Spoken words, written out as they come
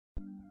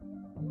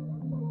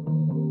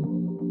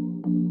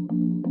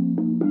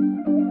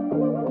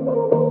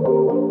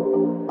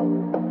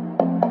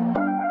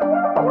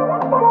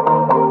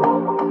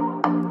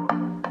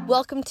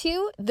Welcome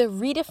to the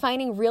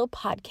Redefining Real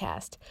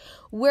podcast,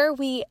 where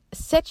we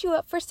set you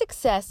up for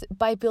success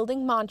by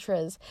building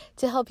mantras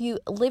to help you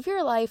live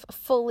your life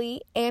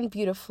fully and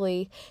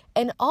beautifully,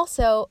 and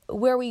also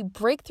where we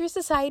break through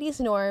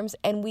society's norms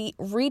and we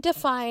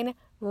redefine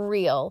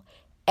real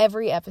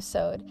every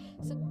episode.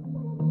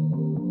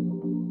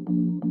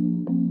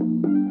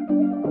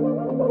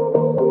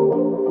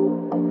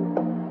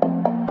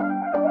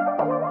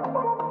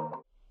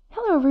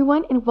 Hello,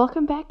 everyone, and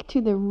welcome back to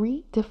the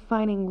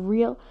Redefining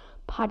Real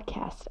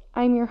podcast.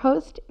 I'm your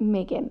host,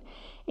 Megan,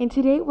 and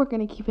today we're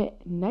going to keep it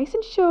nice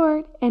and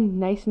short and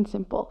nice and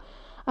simple.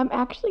 I'm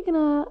actually going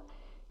to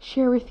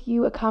share with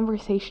you a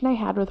conversation I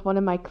had with one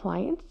of my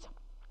clients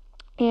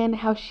and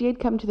how she had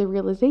come to the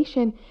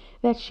realization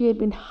that she had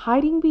been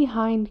hiding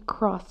behind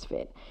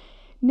CrossFit.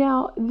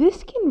 Now,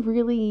 this can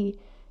really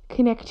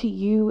connect to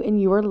you in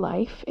your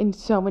life in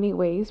so many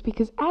ways,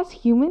 because as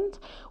humans,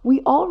 we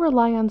all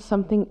rely on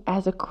something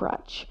as a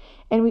crutch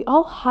and we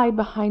all hide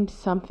behind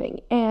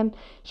something. And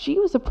she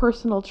was a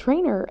personal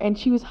trainer and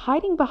she was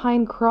hiding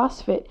behind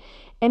CrossFit,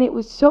 and it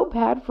was so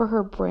bad for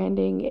her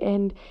branding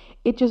and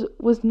it just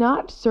was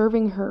not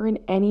serving her in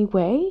any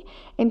way.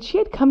 And she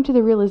had come to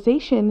the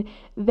realization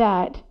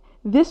that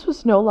this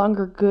was no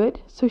longer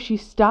good, so she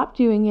stopped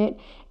doing it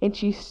and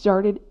she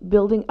started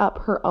building up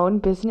her own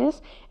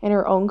business and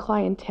her own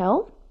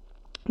clientele.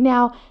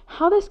 Now,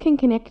 how this can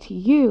connect to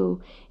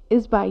you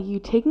is by you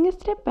taking a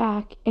step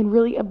back and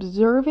really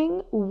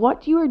observing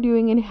what you are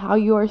doing and how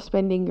you are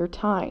spending your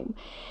time.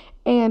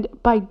 And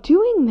by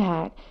doing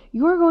that,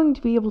 you are going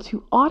to be able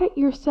to audit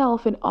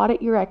yourself and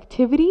audit your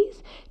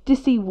activities to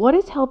see what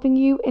is helping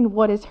you and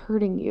what is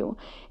hurting you.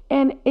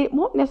 And it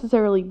won't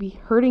necessarily be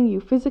hurting you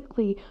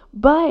physically,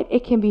 but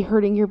it can be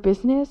hurting your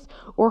business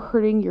or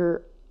hurting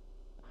your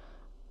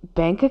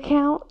bank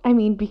account.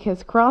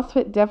 Because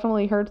CrossFit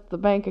definitely hurts the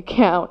bank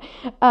account.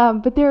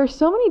 But there are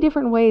so many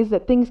different ways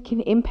that things can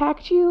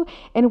impact you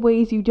and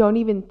ways you don't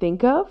even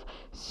think of.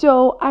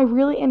 So I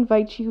really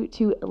invite you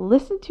to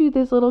listen to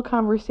this little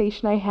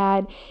conversation I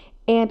had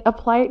and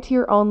apply it to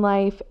your own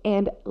life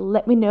and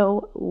let me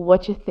know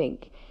what you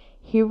think.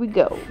 Here we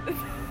go.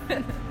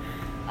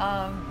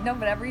 No,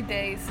 but every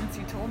day since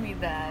you told me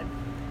that,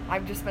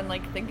 I've just been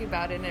thinking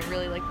about it, and it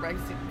really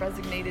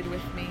resonated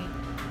with me.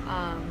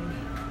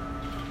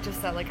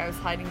 Just that I was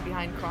hiding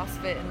behind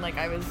CrossFit, and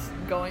I was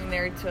going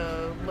there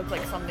to look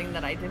like something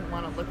that I didn't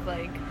want to look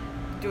like,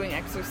 doing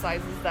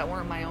exercises that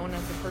weren't my own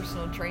as a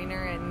personal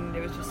trainer, and it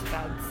was just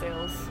bad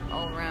sales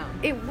all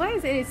around. It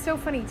was, and it's so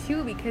funny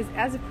too, because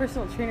as a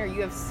personal trainer,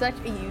 you have such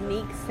a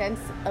unique sense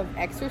of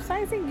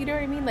exercising, you know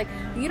what I mean?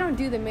 You don't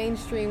do the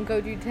mainstream, go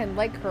do 10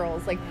 leg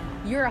curls,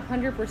 you're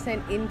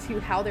 100%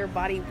 into how their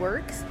body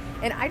works.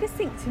 And I just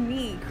think, to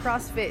me,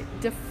 CrossFit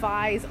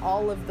defies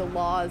all of the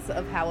laws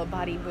of how a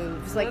body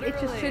moves. It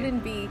just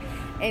shouldn't be.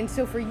 And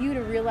so for you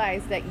to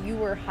realize that you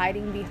were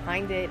hiding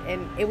behind it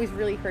and it was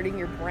really hurting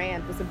your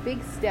brand was a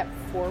big step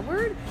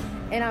forward.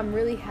 And I'm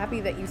really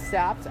happy that you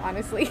stopped,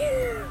 honestly.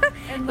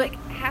 And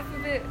half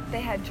of it,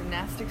 they had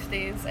gymnastics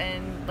days,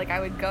 and I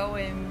would go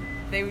and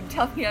they would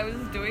tell me I was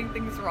doing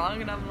things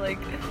wrong, and I'm like,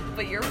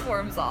 but your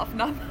form's off,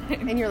 not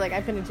mine. And you're like,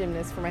 I've been a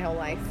gymnast for my whole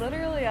life.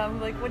 Literally, I'm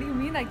like, what do you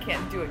mean I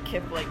can't do a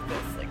kip like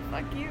this?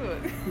 Fuck you.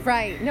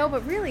 Right. No,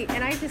 but really,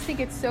 and I just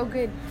think it's so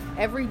good.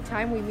 Every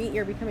time we meet,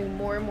 you're becoming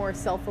more and more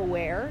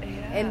self-aware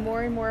and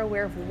more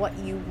aware of what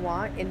you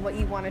want and what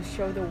you want to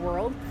show the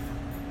world.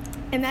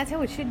 And that's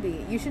how it should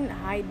be. You shouldn't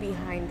hide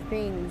behind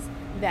things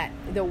that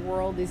the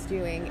world is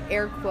doing.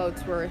 Air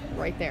quotes were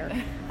right there.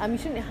 You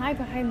shouldn't hide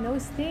behind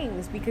those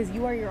things, because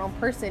you are your own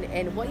person,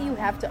 and what you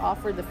have to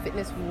offer the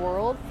fitness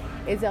world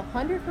is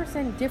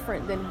 100%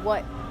 different than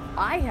what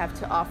I have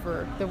to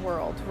offer the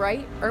world,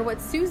 right? Or what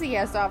Susie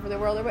has to offer the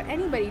world, or what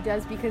anybody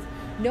does, because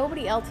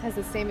nobody else has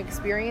the same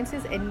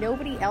experiences and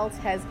nobody else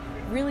has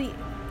really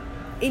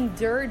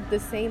endured the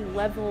same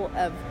level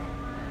of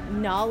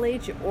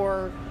knowledge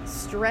or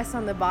stress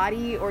on the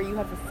body, or you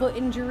have a foot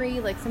injury.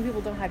 Some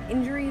people don't have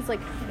injuries.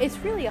 It's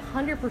really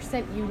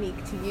 100%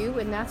 unique to you,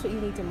 and that's what you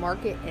need to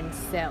market and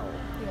sell.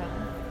 Yeah.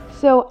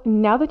 So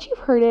now that you've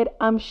heard it,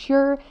 I'm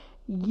sure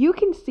you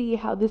can see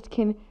how this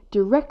can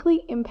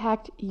directly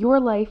impact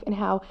your life and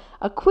how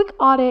a quick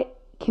audit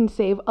can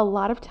save a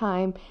lot of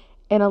time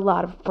and a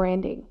lot of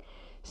branding.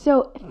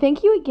 So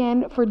thank you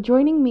again for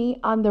joining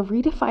me on the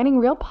Redefining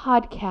Real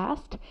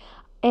podcast.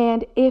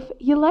 And if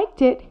you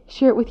liked it,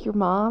 share it with your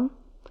mom,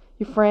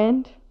 your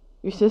friend,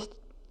 your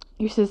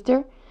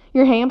sister,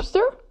 your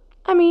hamster.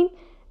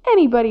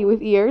 Anybody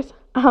with ears.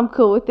 I'm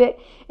cool with it.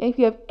 And if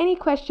you have any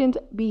questions,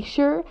 be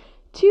sure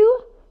to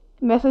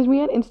message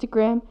me on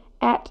Instagram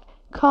at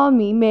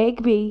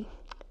callmemegb.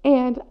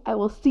 And I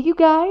will see you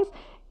guys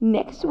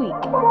next week.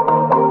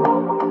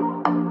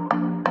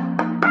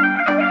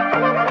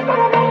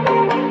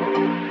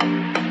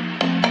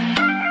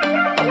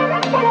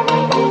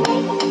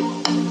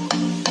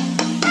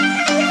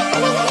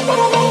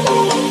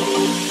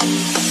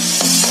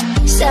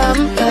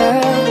 Some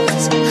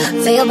girls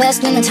feel your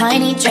best in the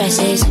tiny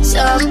dresses.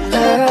 Some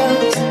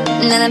girls,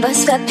 none but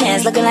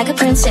sweatpants, looking like a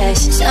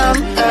princess. Some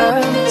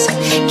girls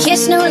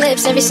kiss new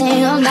lips every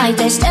single night.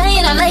 They're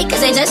staying up late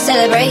cause they just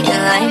celebrating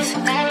life.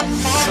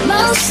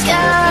 Most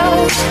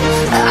girls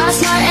are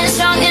smart and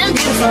strong and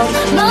beautiful.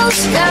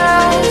 Most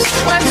girls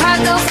work hard,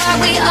 go far,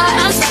 we are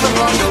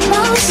unstoppable.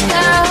 Most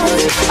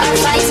girls are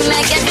fighting to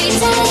make every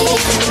day.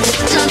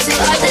 No two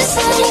are the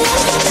same.